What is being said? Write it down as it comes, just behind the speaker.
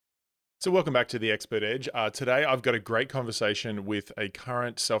So welcome back to the Expert Edge. Today I've got a great conversation with a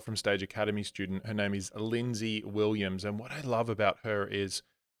current Self from Stage Academy student. Her name is Lindsay Williams. And what I love about her is,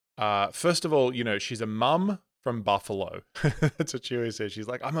 first of all, she's a mum from Buffalo. That's what she always says. She's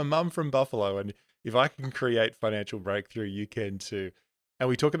like, I'm a mum from Buffalo. And if I can create financial breakthrough, you can too. And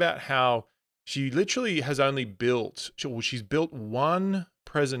we talk about how she literally has only she's built one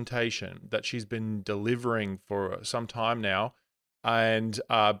presentation that she's been delivering for some time now, and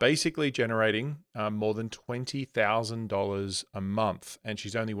basically generating more than $20,000 a month. And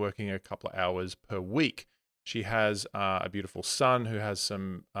she's only working a couple of hours per week. She has a beautiful son who has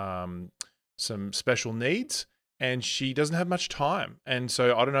some special needs, and she doesn't have much time. And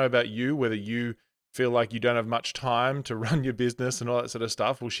so I don't know about you, whether you feel like you don't have much time to run your business and all that sort of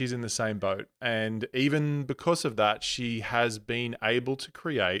stuff. Well, she's in the same boat. And even because of that, she has been able to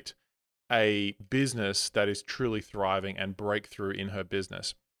create a business that is truly thriving and breakthrough in her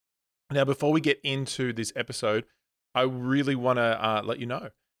business. Now, before we get into this episode, I really want to let you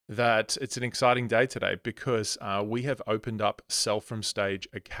know that it's an exciting day today because we have opened up Self from Stage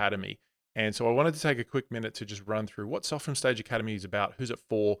Academy. And so I wanted to take a quick minute to just run through what Self from Stage Academy is about, who's it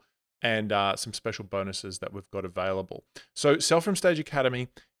for, and some special bonuses that we've got available. So Self from Stage Academy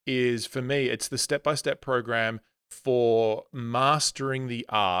is, for me, it's the step-by-step program for mastering the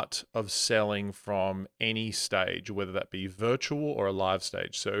art of selling from any stage, whether that be virtual or a live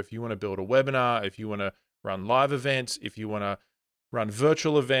stage. So if you want to build a webinar, if you want to run live events, if you want to run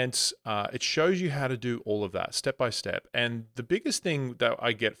virtual events, it shows you how to do all of that step by step. And the biggest thing that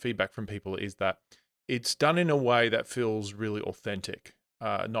I get feedback from people is that it's done in a way that feels really authentic,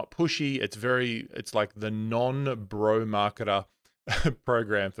 not pushy. It's like the non-bro marketer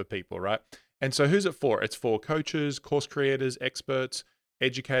program for people, right? And so who's it for? It's for coaches, course creators, experts,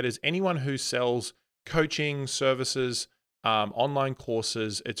 educators, anyone who sells coaching services, online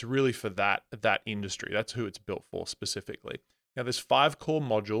courses. It's really for that industry. That's who it's built for specifically. Now, there's 5 core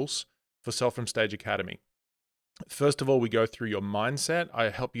modules for Self from Stage Academy. First of all, we go through your mindset. I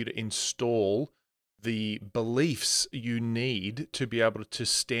help you to install the beliefs you need to be able to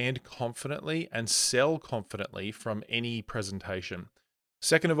stand confidently and sell confidently from any presentation.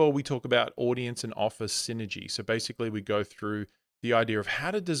 Second of all, we talk about audience and offer synergy. So basically, we go through the idea of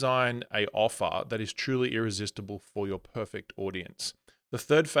how to design an offer that is truly irresistible for your perfect audience. The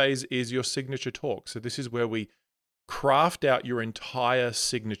third phase is your signature talk. So this is where we craft out your entire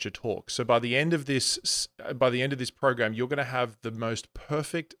signature talk. So by the end of this program, you're going to have the most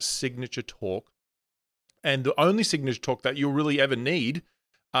perfect signature talk, and the only signature talk that you'll really ever need,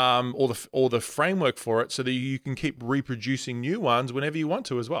 or the framework for it, so that you can keep reproducing new ones whenever you want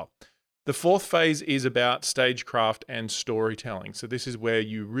to as well. The fourth phase is about stagecraft and storytelling. So this is where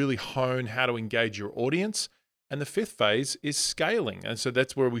you really hone how to engage your audience. And the fifth phase is scaling. And so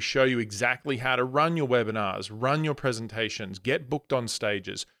that's where we show you exactly how to run your webinars, run your presentations, get booked on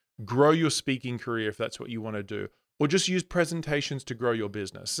stages, grow your speaking career if that's what you want to do, or just use presentations to grow your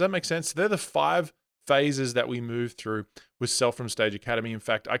business. Does that make sense? They're the 5 phases that we move through with Self from Stage Academy. In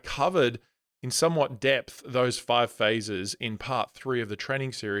fact, I covered in somewhat depth those 5 phases in part 3 of the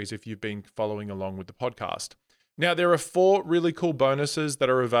training series if you've been following along with the podcast. Now, there are 4 really cool bonuses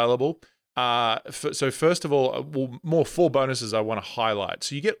that are available. So first of all, 4 bonuses I want to highlight.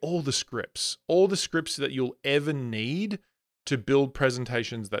 So you get all the scripts that you'll ever need to build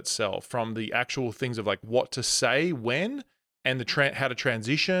presentations that sell, from the actual things of like what to say when, and how to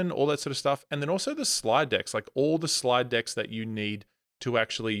transition, all that sort of stuff. And then also the slide decks, like all the slide decks that you need to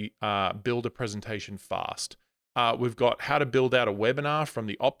actually build a presentation fast. We've got how to build out a webinar, from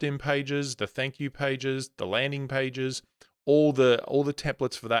the opt-in pages, the thank you pages, the landing pages, all the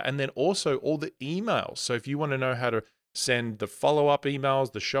templates for that. And then also all the emails. So if you want to know how to send the follow-up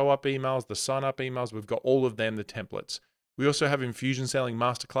emails, the show-up emails, the sign-up emails, we've got all of them, the templates. We also have Infusion Selling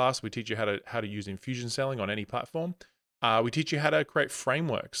Masterclass. We teach you how to use Infusion Selling on any platform. We teach you how to create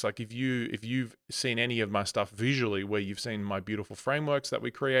frameworks. Like if you've seen any of my stuff visually, where you've seen my beautiful frameworks that we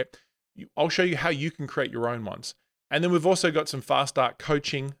create, I'll show you how you can create your own ones. And then we've also got some fast start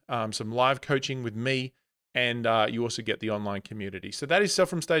coaching, some live coaching with me, and you also get the online community. So that is Self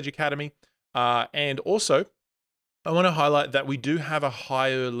from Stage Academy. And also, I want to highlight that we do have a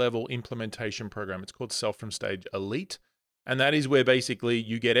higher level implementation program. It's called Self from Stage Elite. And that is where basically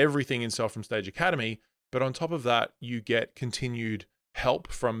you get everything in Self from Stage Academy, but on top of that, you get continued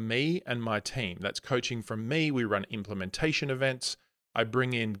help from me and my team. That's coaching from me. We run implementation events. I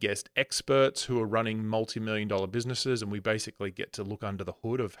bring in guest experts who are running multi-million-dollar businesses, and we basically get to look under the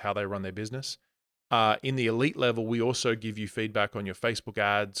hood of how they run their business. In the elite level, we also give you feedback on your Facebook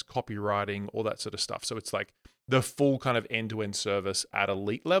ads, copywriting, all that sort of stuff. So it's like the full kind of end-to-end service at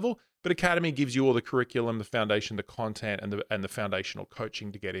elite level. But Academy gives you all the curriculum, the foundation, the content, and the foundational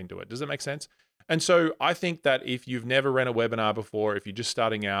coaching to get into it. Does that make sense? And so I think that if you've never ran a webinar before, if you're just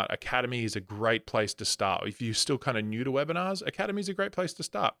starting out, Academy is a great place to start. If you're still kind of new to webinars, Academy is a great place to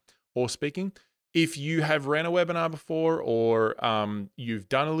start. Or speaking. If you have ran a webinar before, or you've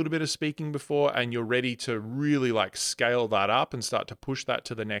done a little bit of speaking before and you're ready to really like scale that up and start to push that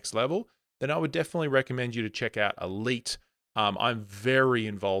to the next level, then I would definitely recommend you to check out Elite. I'm very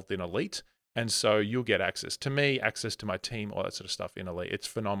involved in Elite. And so you'll get access to me, access to my team, all that sort of stuff in Elite. It's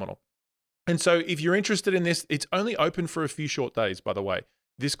phenomenal. And so if you're interested in this, it's only open for a few short days, by the way.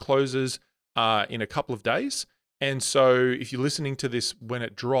 This closes in a couple of days. And so if you're listening to this when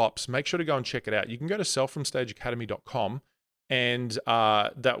it drops, make sure to go and check it out. You can go to selffromstageacademy.com, and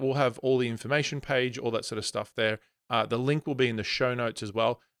that will have all the information page, all that sort of stuff there. The link will be in the show notes as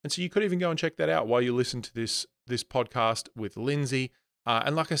well. And so you could even go and check that out while you listen to this podcast with Lindsay.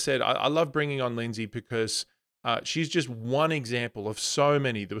 And like I said, I love bringing on Lindsay because she's just one example of so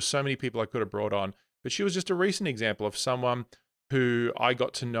many. There were so many people I could have brought on, but she was just a recent example of someone who I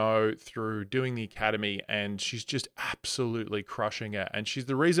got to know through doing the Academy, and she's just absolutely crushing it. And she's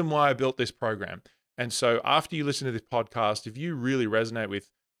the reason why I built this program. And so after you listen to this podcast, if you really resonate with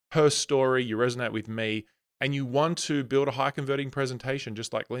her story, you resonate with me, and you want to build a high converting presentation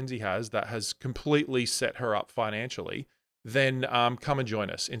just like Lindsay has, that has completely set her up financially, then come and join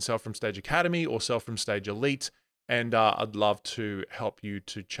us in Self from Stage Academy or Self from Stage Elite. And I'd love to help you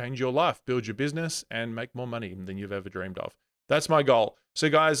to change your life, build your business, and make more money than you've ever dreamed of. That's my goal. So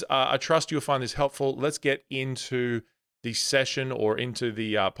guys, I trust you'll find this helpful. Let's get into the session or into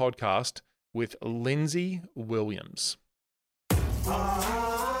the podcast with Lindsay Williams.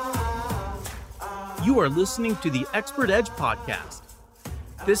 You are listening to the Expert Edge podcast.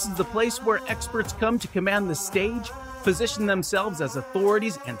 This is the place where experts come to command the stage, position themselves as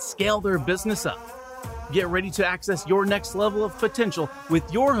authorities, and scale their business up. Get ready to access your next level of potential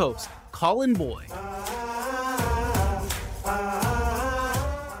with your host, Colin Boyd.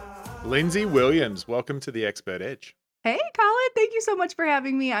 Lindsay Williams, welcome to the Expert Edge. Hey, Colin. Thank you so much for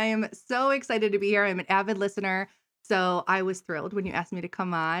having me. I am so excited to be here. I'm an avid listener, so I was thrilled when you asked me to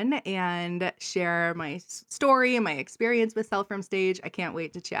come on and share my story and my experience with Self from Stage. I can't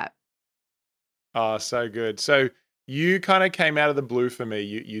wait to chat. Oh, so good. So you kind of came out of the blue for me.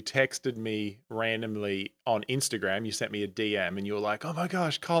 You texted me randomly on Instagram. You sent me a DM and you were like, oh my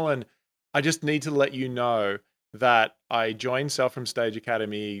gosh, Colin, I just need to let you know that I joined Self from Stage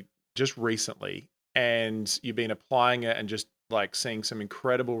Academy just recently, and you've been applying it and just like seeing some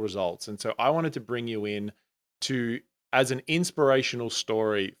incredible results. And so I wanted to bring you in to as an inspirational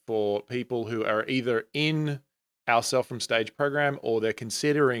story for people who are either in our Self from Stage program or they're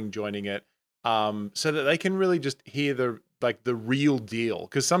considering joining it, so that they can really just hear the real deal.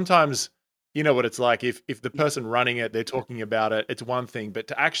 Because sometimes, you know what it's like, if the person running it, they're talking about it, it's one thing, but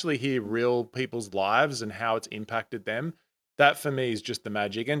to actually hear real people's lives and how it's impacted them, that for me is just the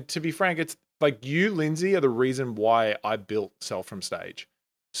magic. And to be frank, it's like you, Lindsay, are the reason why I built Self from Stage.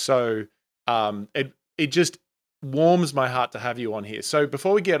 So it just warms my heart to have you on here. So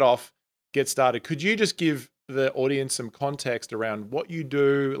before we get started, could you just give the audience some context around what you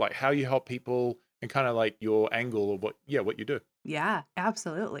do, like how you help people, and kind of like your angle of what you do? Yeah,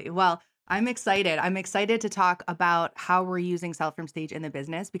 absolutely. Well, I'm excited. I'm excited to talk about how we're using Self from Stage in the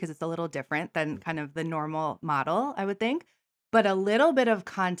business because it's a little different than kind of the normal model, I would think. But a little bit of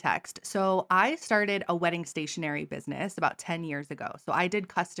context. So I started a wedding stationery business about 10 years ago. So I did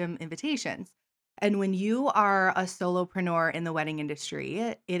custom invitations. And when you are a solopreneur in the wedding industry,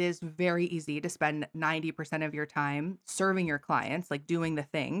 it is very easy to spend 90% of your time serving your clients, like doing the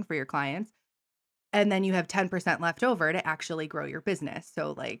thing for your clients. And then you have 10% left over to actually grow your business.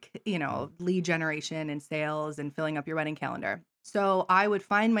 So like, lead generation and sales and filling up your wedding calendar. So I would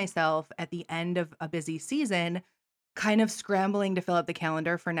find myself at the end of a busy season kind of scrambling to fill up the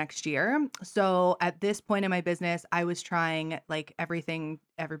calendar for next year. So at this point in my business, I was trying like everything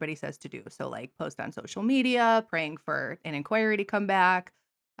everybody says to do. So like post on social media, praying for an inquiry to come back.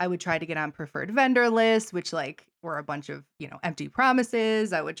 I would try to get on preferred vendor lists, which like were a bunch of, empty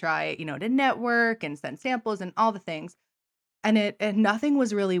promises. I would try, to network and send samples and all the things. And nothing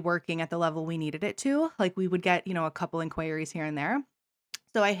was really working at the level we needed it to. Like we would get, a couple inquiries here and there.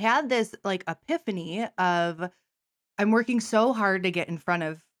 So I had this like epiphany of I'm working so hard to get in front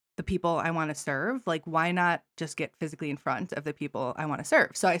of the people I want to serve. Like, why not just get physically in front of the people I want to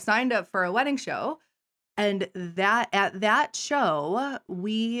serve? So I signed up for a wedding show, and at that show,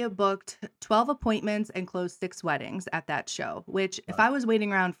 we booked 12 appointments and closed 6 weddings at that show, which if I was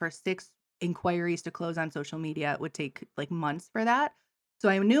waiting around for 6 inquiries to close on social media, it would take like months for that. So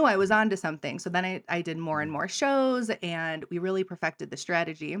I knew I was onto something. So then I did more and more shows, and we really perfected the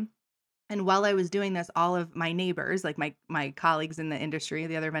strategy. And while I was doing this, all of my neighbors, like my colleagues in the industry,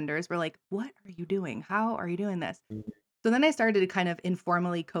 the other vendors were like, "What are you doing? How are you doing this?" Mm. So then I started to kind of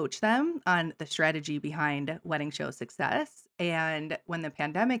informally coach them on the strategy behind wedding show success. And when the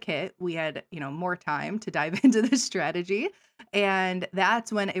pandemic hit, we had, more time to dive into the strategy. And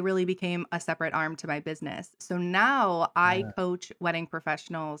that's when it really became a separate arm to my business. So now I Yeah. coach wedding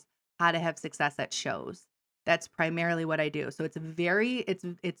professionals how to have success at shows. That's primarily what I do. So it's a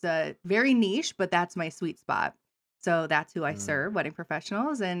very niche, but that's my sweet spot. So that's who I Mm. serve, wedding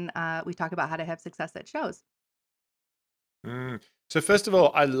professionals, and we talk about how to have success at shows. Mm. So first of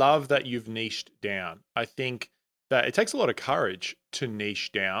all, I love that you've niched down. I think that it takes a lot of courage to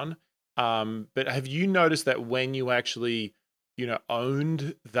niche down. But have you noticed that when you actually,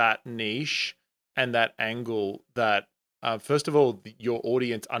 owned that niche and that angle, that first of all, your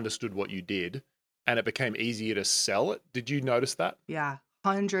audience understood what you did, and it became easier to sell it? Did you notice that? Yeah,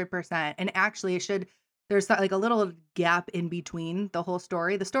 100%. And actually, it should like a little gap in between the whole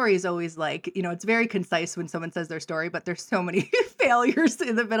story. The story is always like, it's very concise when someone says their story, but there's so many failures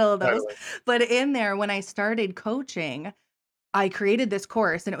in the middle of those. Totally. But in there, when I started coaching, I created this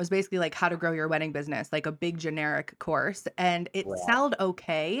course, and it was basically like how to grow your wedding business, like a big generic course. And it Wow. sounded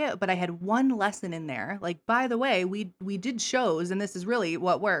okay, but I had one lesson in there. Like, by the way, we did shows, and this is really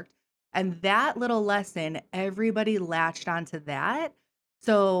what worked. And that little lesson, everybody latched onto that.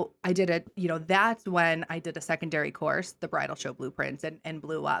 So I did it, that's when I did a secondary course, the bridal show blueprints, and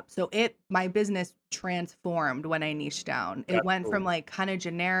blew up. So my business transformed when I niched down. It That's went from cool. like kind of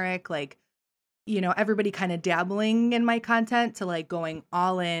generic, like, everybody kind of dabbling in my content to like going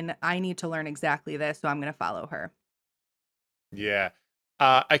all in. I need to learn exactly this, so I'm going to follow her. Yeah.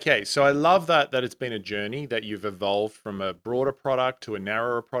 Okay, so I love that it's been a journey, that you've evolved from a broader product to a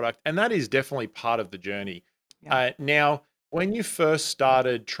narrower product, and that is definitely part of the journey. Yeah. Now, when you first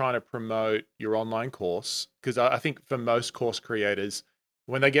started trying to promote your online course, because I think for most course creators,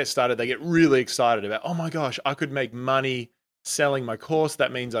 when they get started, they get really excited about, oh my gosh, I could make money selling my course.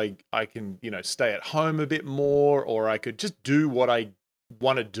 That means I can, stay at home a bit more, or I could just do what I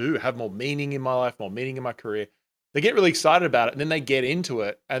want to do, have more meaning in my life, more meaning in my career. They get really excited about it, and then they get into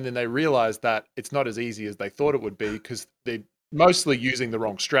it, and then they realize that it's not as easy as they thought it would be, because they're mostly using the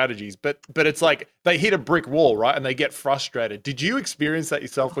wrong strategies. But it's like they hit a brick wall, right? And they get frustrated. Did you experience that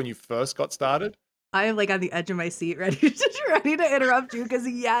yourself when you first got started? I am like on the edge of my seat, ready to interrupt you because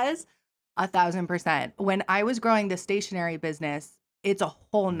yes, 1,000%. When I was growing the stationery business, it's a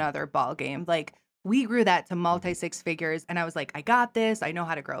whole Mm, nother ball game. Like we grew that to multi mhm, six figures, and I was like, I got this. I know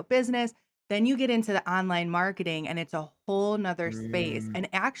how to grow a business. Then you get into the online marketing, and it's a whole nother space. mm, And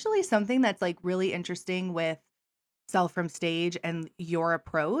actually, something that's like really interesting with Self from Stage and your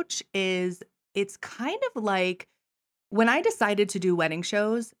approach is it's kind of like when I decided to do wedding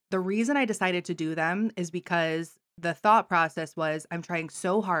shows, the reason I decided to do them is because the thought process was I'm trying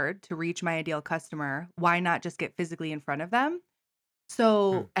so hard to reach my ideal customer. Why not just get physically in front of them? mm.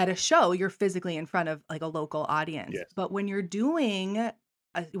 So at a show, you're physically in front of like a local audience. Yes. But when you're doing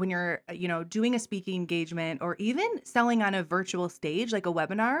doing a speaking engagement or even selling on a virtual stage like a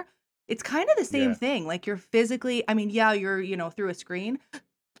webinar, it's kind of the same Yeah. thing. Like you're physically, I mean, yeah, you're, through a screen,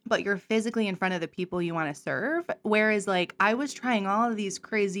 but you're physically in front of the people you wanna serve, whereas, like, I was trying all of these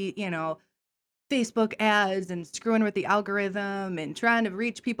crazy, Facebook ads and screwing with the algorithm and trying to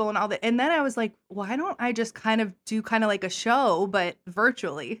reach people and all that, and then I was like, "Why don't I just kind of do kinda like a show, but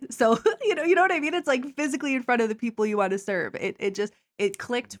virtually?" So, you know what I mean? It's, like, physically in front of the people you wanna serve. It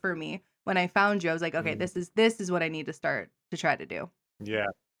clicked for me when I found you. I was like, "Okay, Mm, this is what I need to start to try to do." yeah.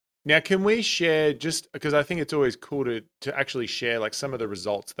 Now, can we share, just because I think it's always cool to actually share like some of the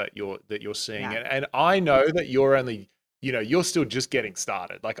results that you're seeing, Yeah. and I know that you're only, you're still just getting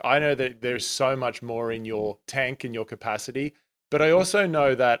started. Like I know that there's so much more in your tank and your capacity, but I also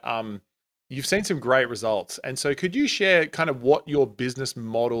know that you've seen some great results. And so could you share kind of what your business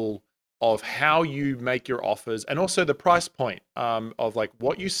model of how you make your offers, and also the price point of like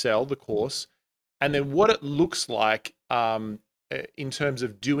what you sell, the course, and then what it looks like in terms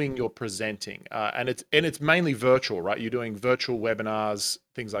of doing your presenting, and it's mainly virtual, right? You're doing virtual webinars,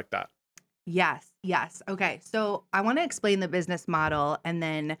 things like that. Yes, yes. Okay, so I wanna explain the business model and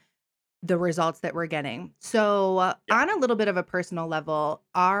then the results that we're getting. So, Yeah. on a little bit of a personal level,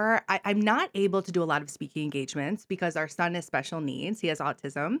 I'm not able to do a lot of speaking engagements because our son is special needs. He has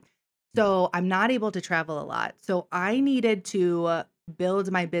autism. So, I'm not able to travel a lot. So, I needed to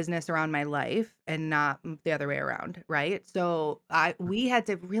build my business around my life and not the other way around, right? So, I had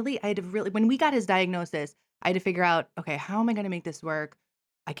to really when we got his diagnosis, I had to figure out, okay, how am I going to make this work?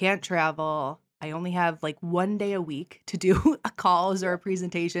 I can't travel. I only have like 1 day a week to do a calls or Yeah. a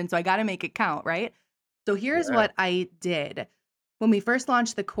presentation. So I got to make it count, right? So here's Yeah. what I did. When we first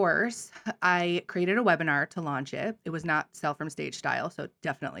launched the course, I created a webinar to launch it. It was not Sell from Stage style, so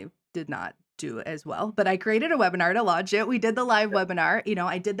definitely did not do as well. But I created a webinar to launch it. We did the live webinar.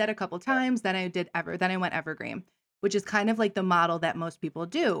 I did that a couple times. Then I went evergreen, which is kind of like the model that most people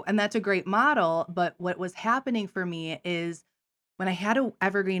do. And that's a great model. But what was happening for me is when I had a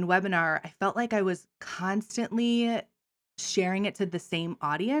evergreen webinar, I felt like I was constantly sharing it to the same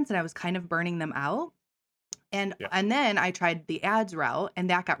audience and I was kind of burning them out. And Yeah. and then I tried the ads route and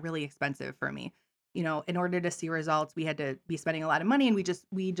that got really expensive for me. In order to see results, we had to be spending a lot of money and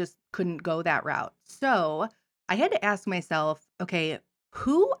we just couldn't go that route. So, I had to ask myself, okay,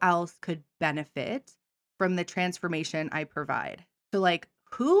 who else could benefit from the transformation I provide? So like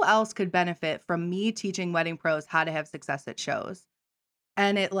who else could benefit from me teaching wedding pros how to have success at shows?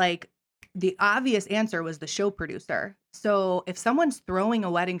 And the obvious answer was the show producer. So if someone's throwing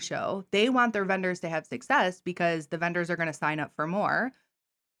a wedding show, they want their vendors to have success because the vendors are going to sign up for more.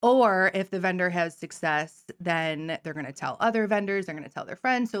 Or if the vendor has success, then they're going to tell other vendors, they're going to tell their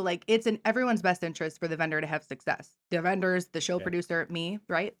friends. So it's in everyone's best interest for the vendor to have success. The vendors, the show Yeah. producer, me,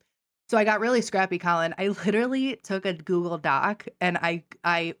 right? So I got really scrappy, Colin. I literally took a Google Doc and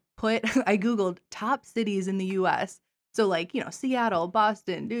I put I Googled top cities in the US. So Seattle,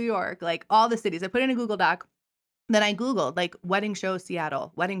 Boston, New York, like all the cities. I put in a Google Doc. Then I Googled like wedding show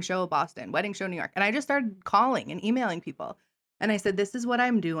Seattle, wedding show Boston, wedding show New York. And I just started calling and emailing people. And I said, this is what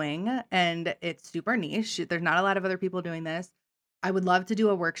I'm doing. And it's super niche. There's not a lot of other people doing this. I would love to do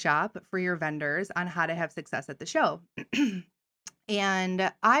a workshop for your vendors on how to have success at the show.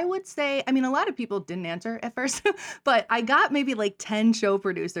 And I would say, I mean, a lot of people didn't answer at first, but I got maybe like 10 show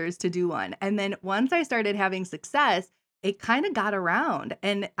producers to do one. And then once I started having success, it kind of got around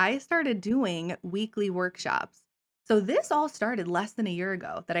and I started doing weekly workshops. So this all started less than a year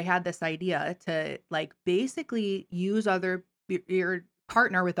ago that I had this idea to like basically use your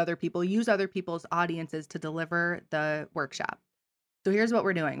partner with other people, use other people's audiences to deliver the workshop. So here's what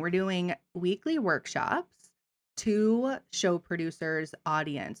we're doing. We're doing weekly workshops to show producers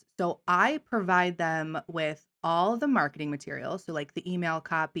audience. So I provide them with all the marketing materials. So like the email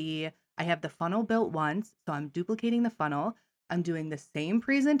copy, I have the funnel built once. So I'm duplicating the funnel. I'm doing the same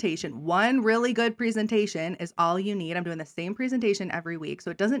presentation. One really good presentation is all you need. I'm doing the same presentation every week.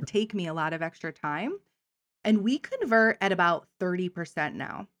 So it doesn't take me a lot of extra time. And we convert at about 30%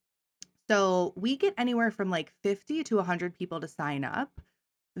 now. So we get anywhere from like 50 to 100 people to sign up.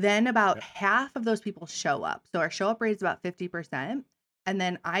 Then about Yeah. half of those people show up. So our show up rate is about 50%. And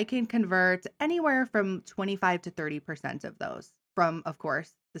then I can convert anywhere from 25 to 30% of those from, of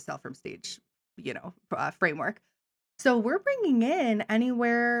course, the Sell from Stage, framework. So we're bringing in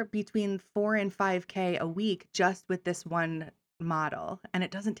anywhere between 4 and 5K a week just with this one model. And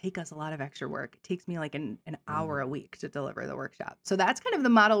it doesn't take us a lot of extra work. It takes me like an hour a Mm. week to deliver the workshop. So that's kind of the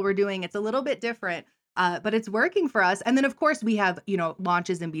model we're doing. It's a little bit different, but it's working for us. And then of course we have,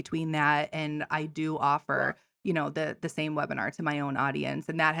 launches in between that. And I do Right. offer, the same webinar to my own audience.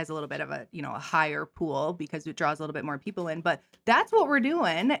 And that has a little bit of a higher pool because it draws a little bit more people in. But that's what we're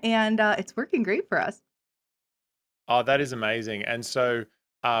doing. And it's working great for us. Oh, that is amazing. And so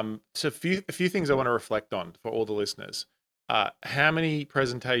a few things I want to reflect on for all the listeners. How many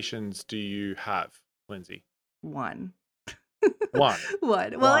presentations do you have, Lindsay? One. One.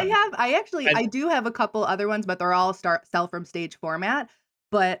 One. Well, One. I And do have a couple other ones, but they're all sell from stage format.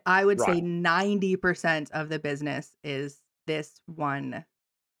 But I would right. say 90% of the business is this one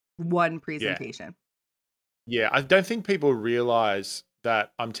Yeah. presentation. Yeah. I don't think people realize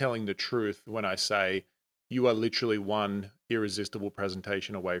that I'm telling the truth when I say you are literally one irresistible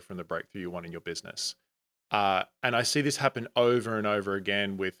presentation away from the breakthrough you want in your business. And I see this happen over and over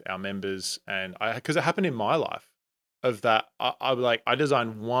again with our members, and because it happened in my life. Of that, I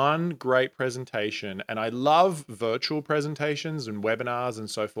designed one great presentation, and I love virtual presentations and webinars and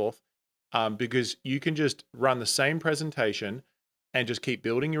so forth, because you can just run the same presentation and just keep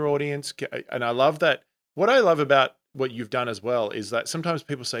building your audience. And I love that. What I love about what you've done as well is that sometimes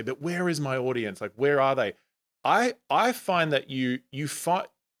people say, "But where is my audience? Like, where are they?" I find that you find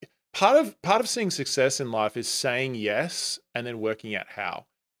part of seeing success in life is saying yes and then working out how.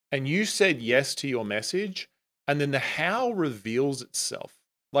 And you said yes to your message, and then the how reveals itself.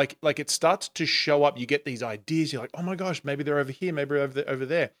 Like it starts to show up. You get these ideas. You're like, oh my gosh, maybe they're over here, maybe they're over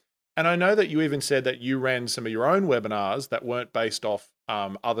there. And I know that you even said that you ran some of your own webinars that weren't based off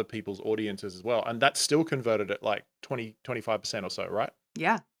other people's audiences as well. And that still converted at like 20, 25% or so, right?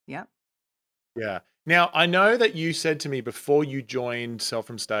 Yeah. Yeah. Yeah. Now, I know that you said to me before you joined Self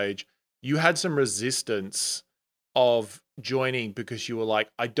from Stage, you had some resistance of joining because you were like,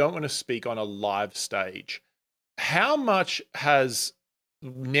 I don't want to speak on a live stage. How much has,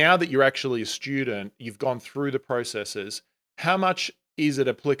 now that you're actually a student, you've gone through the processes, how much is it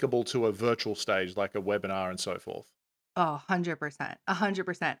applicable to a virtual stage like a webinar and so forth? Oh, 100%.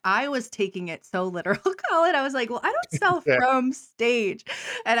 100%. I was taking it so literal, Colin. I was like, well, I don't sell Yeah. from stage.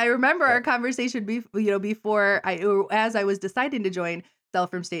 And I remember Yeah. our conversation before or as I was deciding to join Sell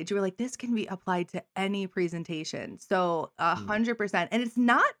from Stage, you were like, this can be applied to any presentation. So Mm. 100%. And it's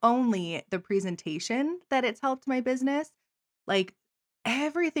not only the presentation that it's helped my business, like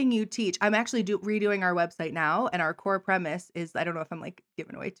everything you teach. I'm actually redoing our website now, and our core premise is, I don't know if I'm like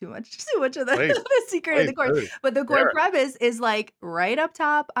giving away too much, too much of the, Please, the secret of please the course, do. but the core Share it. premise is like right up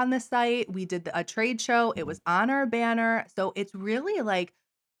top on the site. We did a trade show. It Mhm. was on our banner. So it's really like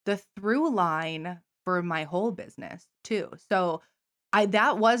the through line for my whole business too. So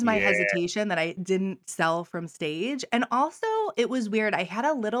that was my Yeah. hesitation that I didn't sell from stage. And also it was weird. I had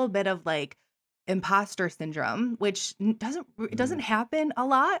a little bit of like imposter syndrome, which it doesn't Mm. happen a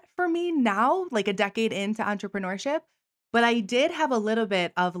lot for me now, like a decade into entrepreneurship. But I did have a little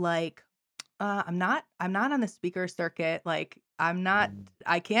bit of like, I'm not on the speaker circuit. Like Mm.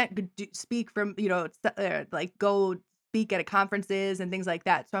 I can't speak from, like go speak at conferences and things like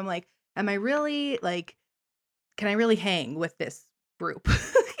that. So I'm like, am I really like, can I really hang with this group?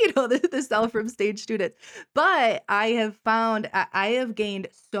 The sell from stage students. But I have found I have gained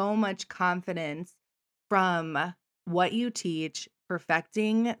so much confidence from what you teach,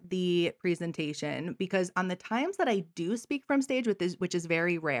 perfecting the presentation, because on the times that I do speak from stage with this, which is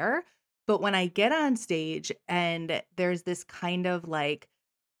very rare, but when I get on stage and there's this kind of like,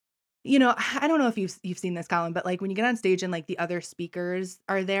 I don't know if you've seen this, Colin, but like when you get on stage and like the other speakers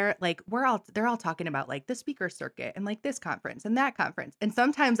are there, like they're all talking about like the speaker circuit and like this conference and that conference. And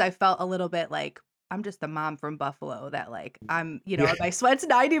sometimes I felt a little bit like I'm just a mom from Buffalo that like I'm, Yeah. my sweat's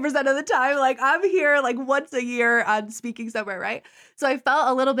 90% of the time. Like I'm here like once a year on speaking somewhere, right? So I felt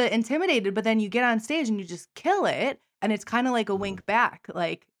a little bit intimidated, but then you get on stage and you just kill it. And it's kind of like a Mm. wink back.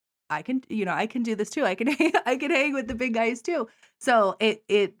 Like I can do this too. I can I can hang with the big guys too. So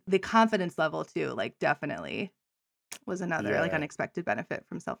the confidence level too, like definitely was another like Yeah. unexpected benefit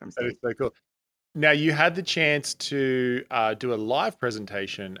from Sell from That is Stage. so cool. Now, you had the chance to do a live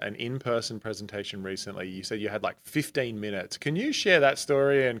presentation, an in-person presentation recently. You said you had like 15 minutes. Can you share that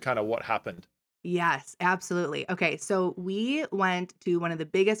story and kind of what happened? Yes, absolutely. Okay, so we went to one of the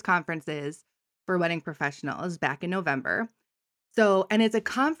biggest conferences for wedding professionals back in November. So, and it's a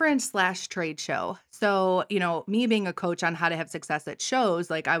conference slash trade show. So, me being a coach on how to have success at shows,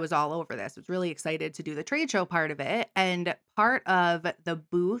 like I was all over this. I was really excited to do the trade show part of it. And part of the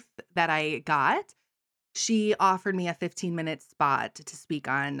booth that I got, she offered me a 15-minute spot to speak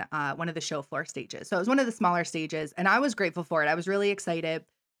on one of the show floor stages. So it was one of the smaller stages, and I was grateful for it. I was really excited.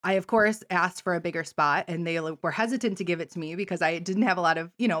 I, of course, asked for a bigger spot, and they were hesitant to give it to me because I didn't have a lot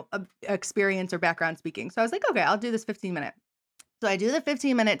of, experience or background speaking. So I was like, okay, I'll do this 15-minute. So I do the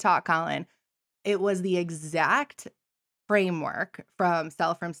 15-minute talk, Colin. It was the exact framework from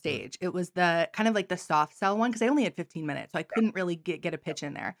Sell from Mm. Stage. It was the kind of like the soft sell one because I only had 15 minutes. So I couldn't really get a pitch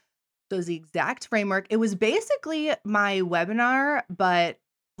in there. So it was the exact framework. It was basically my webinar, but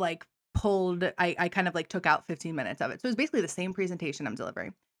like I kind of like took out 15 minutes of it. So it was basically the same presentation I'm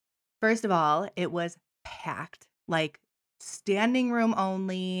delivering. First of all, it was packed, like standing room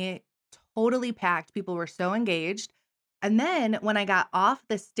only, totally packed. People were so engaged. And then when I got off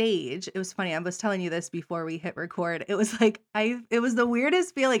the stage, it was funny. I was telling you this before we hit record. It was like it was the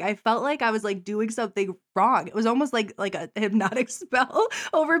weirdest feeling. I felt like I was like doing something wrong. It was almost like a hypnotic spell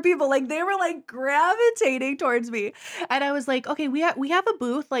over people. Like they were like gravitating towards me. And I was like, okay, we have a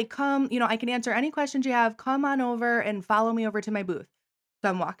booth. Like come, I can answer any questions you have. Come on over and follow me over to my booth. So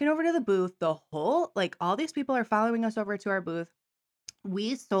I'm walking over to the booth. Like all these people are following us over to our booth.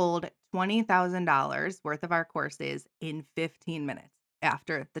 We sold $20,000 worth of our courses in 15 minutes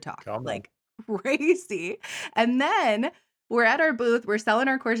after the talk. Come on. Like crazy. And then we're at our booth, we're selling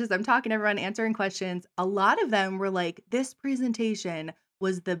our courses. I'm talking to everyone, answering questions. A lot of them were like, this presentation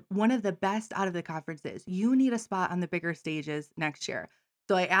was the one of the best out of the conferences. You need a spot on the bigger stages next year.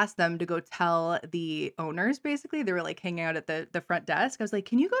 So I asked them to go tell the owners, basically. They were like hanging out at the front desk. I was like,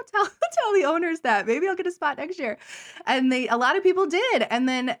 can you go tell tell the owners that? Maybe I'll get a spot next year. And a lot of people did. And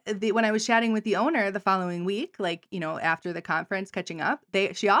then when I was chatting with the owner the following week, like, after the conference catching up,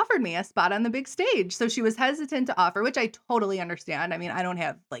 she offered me a spot on the big stage. So she was hesitant to offer, which I totally understand. I mean, I don't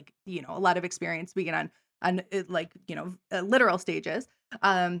have like, a lot of experience speaking on literal stages.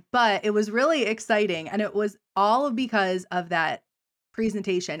 But it was really exciting, and it was all because of that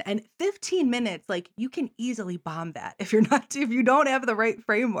presentation. And 15 minutes, like you can easily bomb that if you don't have the right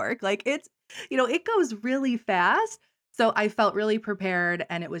framework. Like it goes really fast. So I felt really prepared,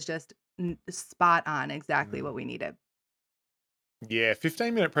 and it was just spot on exactly Mm. what we needed. Yeah,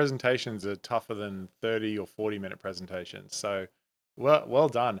 15-minute presentations are tougher than 30 or 40-minute presentations. So, well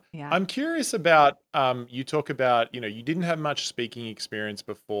done. Yeah. I'm curious about you talk about, you didn't have much speaking experience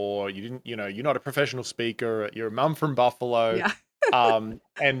before. You didn't, you're not a professional speaker. You're a mum from Buffalo. Yeah. Um,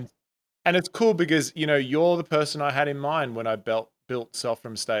 and and it's cool because, you're the person I had in mind when I built Self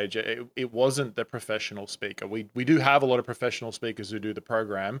from Stage. It wasn't the professional speaker. We do have a lot of professional speakers who do the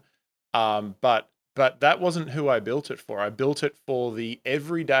program. But that wasn't who I built it for. I built it for the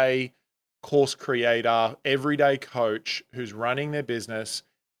everyday course creator, everyday coach who's running their business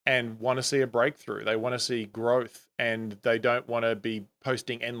and want to see a breakthrough. They want to see growth, and they don't want to be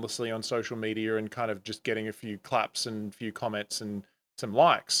posting endlessly on social media and kind of just getting a few claps and a few comments and some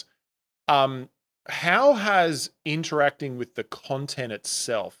likes. Um, how has interacting with the content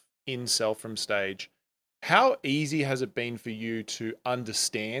itself in Self from Stage, how easy has it been for you to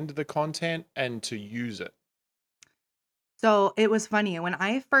understand the content and to use it? So it was funny when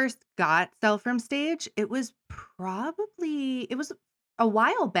I first got Sell from Stage, it was a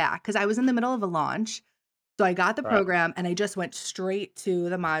while back because I was in the middle of a launch. So I got the Right. program and I just went straight to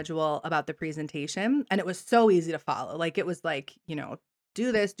the module about the presentation, and it was so easy to follow. Like it was like,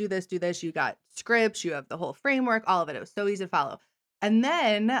 do this, do this, do this. You got scripts, you have the whole framework, all of it. It was so easy to follow. And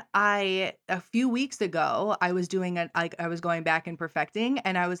then a few weeks ago, I was doing I was going back and perfecting,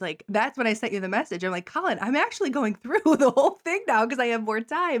 and I was like, that's when I sent you the message. I'm like, Colin, I'm actually going through the whole thing now because I have more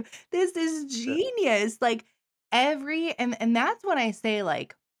time. This is Yeah. genius. Like and that's when I say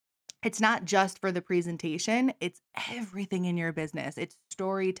like it's not just for the presentation, it's everything in your business. It's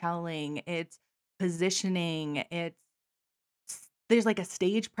storytelling, it's positioning, there's like a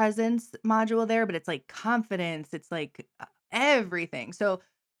stage presence module there, but it's like confidence, it's like everything. So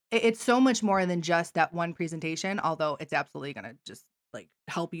it's so much more than just that one presentation, although it's absolutely going to just like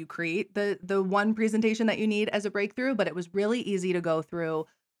help you create the one presentation that you need as a breakthrough, but it was really easy to go through,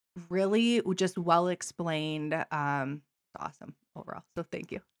 really just well explained. Awesome overall. So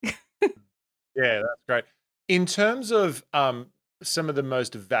thank you. Yeah, that's great. In terms of some of the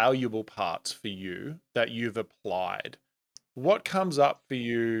most valuable parts for you that you've applied, what comes up for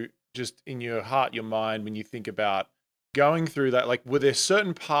you just in your heart, your mind, when you think about going through that? Like, were there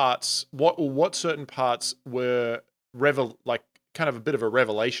certain parts, what certain parts were like kind of a bit of a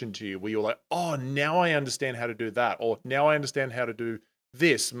revelation to you where you're like, oh, now I understand how to do that, or now I understand how to do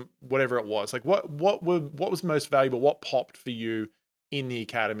this, whatever it was. Like what was most valuable? What popped for you in the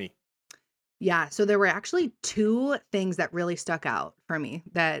academy? Yeah, so there were actually 2 things that really stuck out for me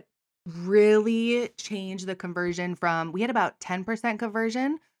that really changed the conversion from we had about 10%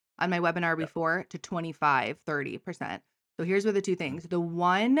 conversion on my webinar Yeah. before to 25-30%. So here's were the 2 things. The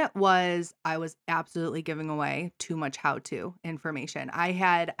one was I was absolutely giving away too much how-to information.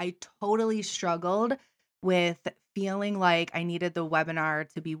 I totally struggled with feeling like I needed the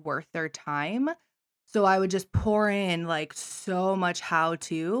webinar to be worth their time. So I would just pour in like so much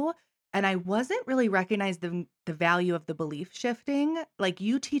how-to, and I wasn't really recognizing the value of the belief shifting. Like,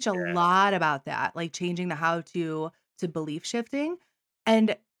 you teach a lot about that, like changing the how to belief shifting,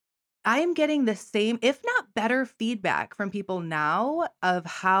 and I'm getting the same, if not better feedback from people now of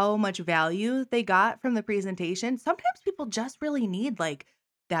how much value they got from the presentation. Sometimes people just really need, like,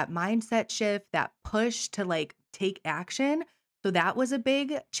 that mindset shift, that push to, like, take action. So that was a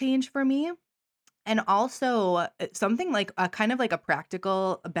big change for me. And also, something like a kind of like a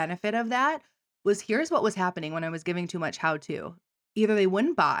practical benefit of that was here's what was happening when I was giving too much how to. Either they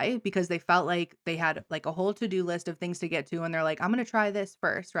wouldn't buy because they felt like they had like a whole to-do list of things to get to and they're like, I'm going to try this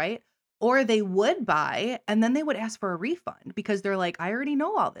first, right? Or they would buy and then they would ask for a refund because they're like, I already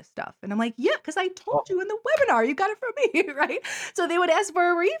know all this stuff. And I'm like, yeah, because I told Oh, you in the webinar, you got it from me, right? So they would ask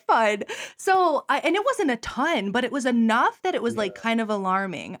for a refund. And it wasn't a ton, but it was enough that it was like yeah. kind of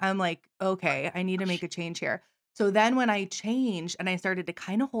alarming. I'm like, okay, I need to make a change here. So then when I changed and I started to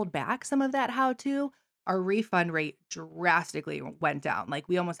kind of hold back some of that how to, our refund rate drastically went down. Like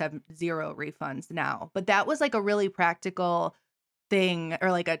we almost have 0 refunds now. But that was like a really practical thing,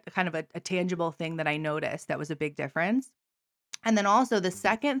 or like a kind of a tangible thing that I noticed that was a big difference. And then also the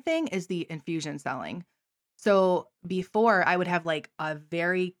second thing is the infusion selling. So before I would have like a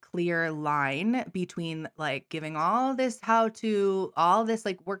very clear line between like giving all this how to, all this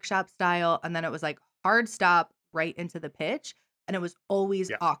like workshop style, and then it was like hard stop right into the pitch. and it was always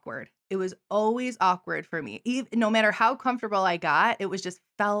Yeah. awkward. It was always awkward for me. No matter how comfortable I got, it was just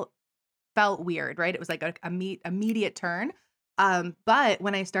felt weird, right? It was like a immediate turn. But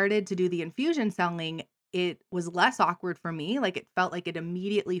when I started to do the infusion selling, it was less awkward for me. Like it felt like it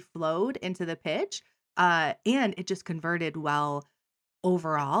immediately flowed into the pitch. And it just converted well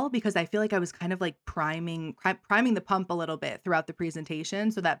overall because I feel like I was kind of like priming the pump a little bit throughout the presentation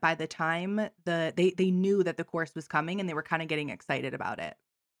so that by the time they knew that the course was coming and they were kind of getting excited about it.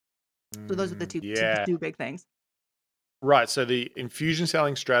 So those are the Yeah. two big things. Right. So the infusion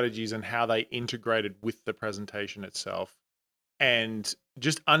selling strategies and how they integrated with the presentation itself, and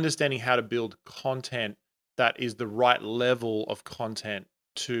just understanding how to build content that is the right level of content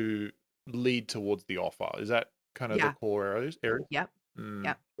to lead towards the offer. Is that kind of the Yeah. core areas? Yep. Mm,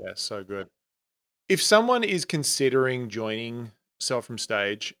 Yep. yeah, so good. If someone is considering joining Sell from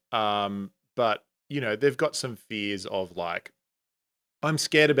Stage, but they've got some fears of like, I'm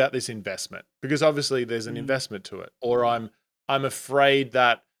scared about this investment because obviously there's an Mm. investment to it, or I'm afraid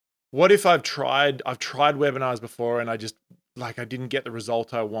that what if I've tried webinars before and I didn't get the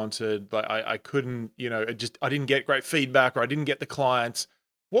result I wanted, like I couldn't, I didn't get great feedback or I didn't get the clients.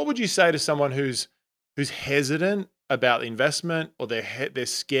 What would you say to someone who's hesitant about the investment, or they're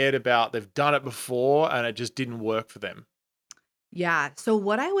scared about they've done it before and it just didn't work for them? Yeah. So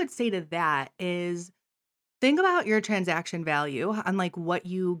what I would say to that is think about your transaction value on like what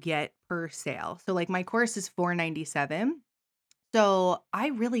you get per sale. So like my course is 497. So I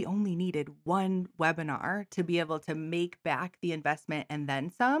really only needed one webinar to be able to make back the investment and then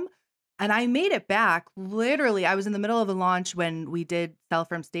some. And I made it back literally. I was in the middle of a launch when we did Sell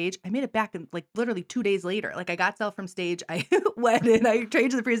from Stage. I made it back in like literally 2 days later. Like I got Sell from Stage. I went and I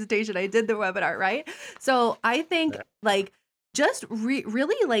changed the presentation. I did the webinar, right? So I think Yeah. like just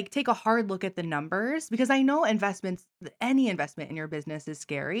really like take a hard look at the numbers because I know investments, any investment in your business is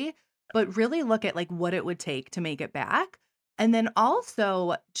scary, but really look at like what it would take to make it back. And then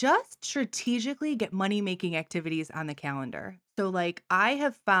also just strategically get money making activities on the calendar. So, like, I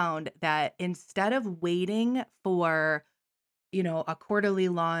have found that instead of waiting for, a quarterly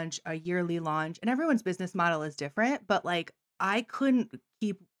launch, a yearly launch, and everyone's business model is different, but like, I couldn't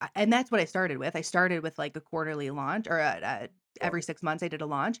keep, and that's what I started with. I started with like a quarterly launch or every 6 months I did a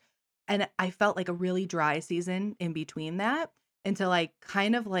launch. And I felt like a really dry season in between that until I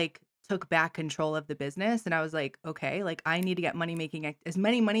kind of like took back control of the business. And I was like, okay, like I need to get as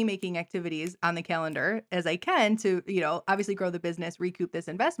many money making activities on the calendar as I can to, obviously grow the business, recoup this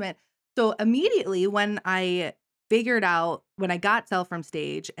investment. So immediately when I got Sell from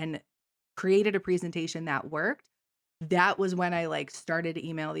Stage and created a presentation that worked, that was when I like started to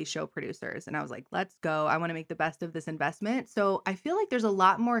email these show producers and I was like, let's go. I want to make the best of this investment. So I feel like there's a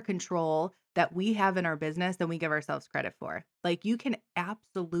lot more control that we have in our business than we give ourselves credit for. Like you can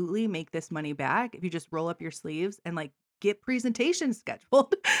absolutely make this money back if you just roll up your sleeves and like get presentations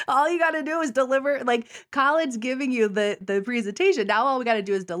scheduled. All you got to do is deliver. Like college giving you the presentation. Now all we got to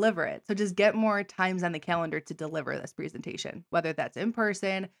do is deliver it. So just get more times on the calendar to deliver this presentation, whether that's in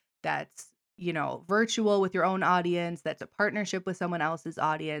person, that's virtual with your own audience, that's a partnership with someone else's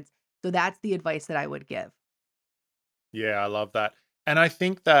audience. So that's the advice that I would give. Yeah, I love that. And I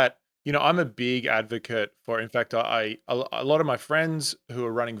think that, I'm a big advocate for, in fact, a lot of my friends who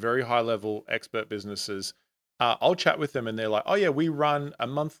are running very high level expert businesses, I'll chat with them and they're like, oh yeah, we run a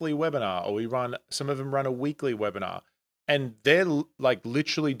monthly webinar, or some of them run a weekly webinar. And they're like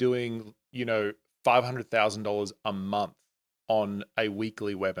literally doing, $500,000 a month on a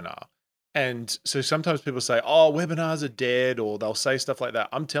weekly webinar. And so sometimes people say, oh, webinars are dead, or they'll say stuff like that.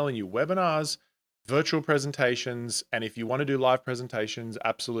 I'm telling you, webinars, virtual presentations, and if you want to do live presentations,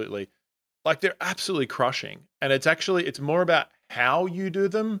 absolutely. Like they're absolutely crushing. And it's more about how you do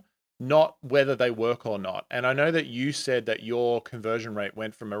them, not whether they work or not. And I know that you said that your conversion rate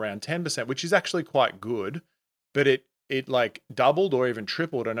went from around 10%, which is actually quite good, but it like doubled or even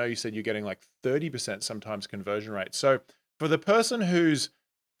tripled. I know you said you're getting like 30% sometimes conversion rate. So for the person who's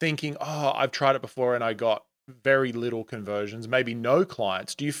thinking, oh, I've tried it before and I got very little conversions, maybe no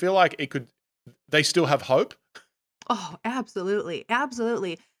clients, do you feel like they still have hope? Oh, absolutely.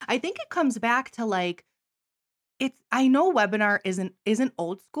 Absolutely. I think it comes back to like I know webinar isn't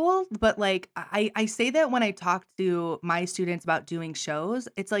old school, but like I say that when I talk to my students about doing shows,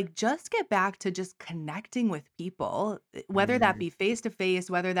 it's like just get back to just connecting with people, whether that Mm, be face to face,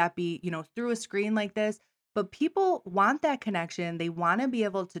 whether that be, through a screen like this, but people want that connection. They want to be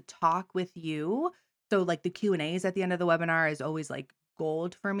able to talk with you. So like the Q&As at the end of the webinar is always like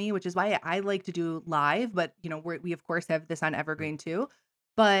gold for me, which is why I like to do live, but we of course have this on mm. Evergreen too.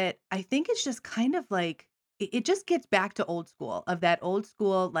 But I think it's just kind of like it just gets back to old school, of that old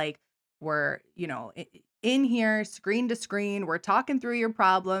school, like, we're, in here screen to screen, we're talking through your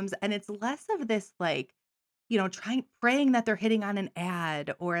problems, and it's less of this, like, trying praying that they're hitting on an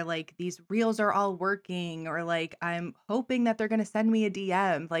ad, or like these reels are all working, or like I'm hoping that they're going to send me a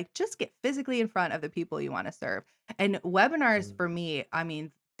DM. Like, just get physically in front of the people you want to serve. And webinars for me, I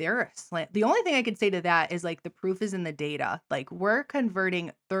mean, they're a slant. The only thing I could say to that is like the proof is in the data. Like, we're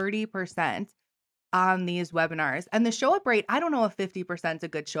converting 30% on these webinars, and the show up rate, I don't know if 50% is a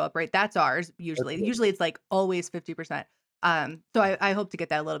good show up rate. That's ours usually. Usually it's like always 50%. So I hope to get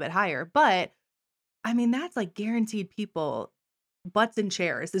that a little bit higher, but I mean, that's like guaranteed people, butts in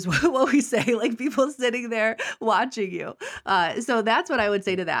chairs is what we say, like people sitting there watching you. So that's what I would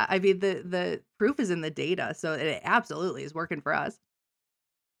say to that. I mean, the proof is in the data, so it absolutely is working for us.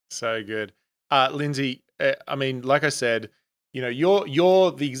 So good. Lindsay, I mean, like I said,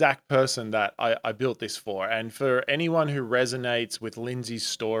 you're the exact person that I built this for. And for anyone who resonates with Lindsay's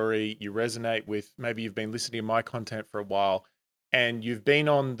story, you resonate with, maybe you've been listening to my content for a while and you've been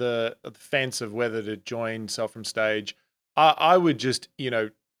on the fence of whether to join Self from Stage, I would just,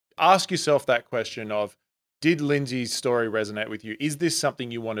 ask yourself that question of, did Lindsay's story resonate with you? Is this something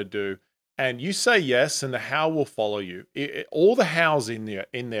you want to do? And you say yes, and the how will follow you. All the hows in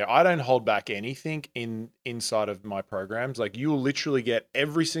there. I don't hold back anything inside of my programs. Like, you will literally get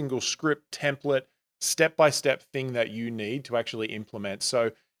every single script, template, step-by-step thing that you need to actually implement.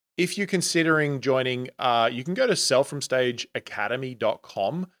 So if you're considering joining, you can go to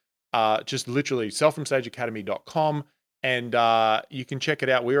selffromstageacademy.com, just literally selffromstageacademy.com. And you can check it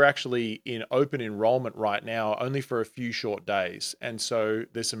out. We're actually in open enrollment right now, only for a few short days. And so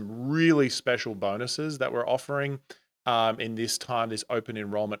there's some really special bonuses that we're offering in this open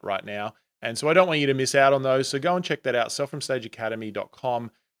enrollment right now. And so I don't want you to miss out on those. So go and check that out, selffromstageacademy.com.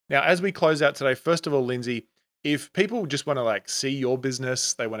 Now, as we close out today, first of all, Lindsay, if people just want to like see your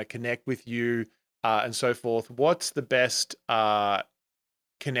business, they want to connect with you and so forth, what's the best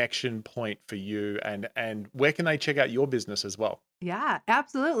connection point for you, and where can they check out your business as well? Yeah,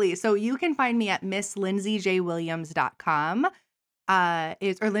 absolutely. So you can find me at misslindsayjwilliams.com. Or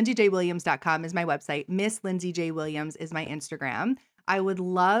lindsayjwilliams.com is my website. Miss Lindsay J. Williams is my Instagram. I would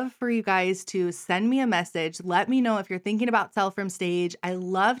love for you guys to send me a message. Let me know if you're thinking about Self from Stage. I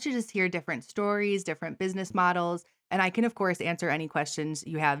love to just hear different stories, different business models, and I can, of course, answer any questions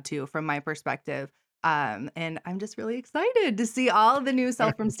you have too from my perspective. And I'm just really excited to see all of the new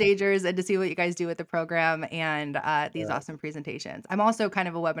Self from Stagers and to see what you guys do with the program and these awesome presentations. I'm also kind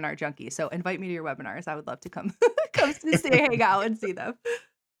of a webinar junkie, so invite me to your webinars. I would love to come to stay, hang out, and see them.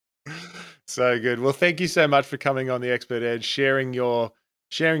 So good. Well, thank you so much for coming on the Expert Edge, sharing your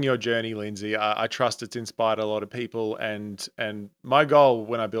journey, Lindsay. I trust it's inspired a lot of people, and my goal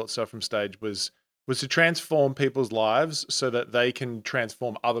when I built Self from Stage was to transform people's lives so that they can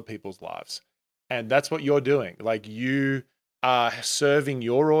transform other people's lives. And that's what you're doing. Like, you are serving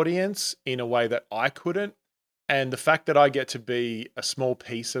your audience in a way that I couldn't. And the fact that I get to be a small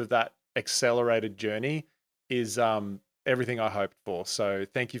piece of that accelerated journey is everything I hoped for. So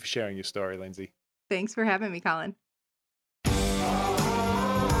thank you for sharing your story, Lindsay. Thanks for having me, Colin.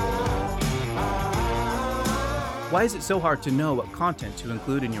 Why is it so hard to know what content to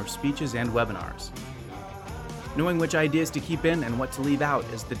include in your speeches and webinars? Knowing which ideas to keep in and what to leave out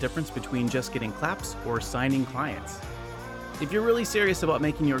is the difference between just getting claps or signing clients. If you're really serious about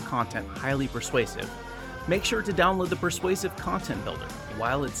making your content highly persuasive, make sure to download the Persuasive Content Builder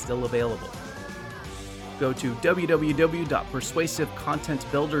while it's still available. Go to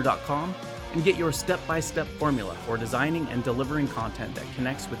www.persuasivecontentbuilder.com and get your step-by-step formula for designing and delivering content that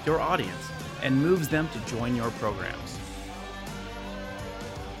connects with your audience and moves them to join your programs.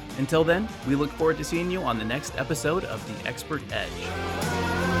 Until then, we look forward to seeing you on the next episode of The Expert Edge.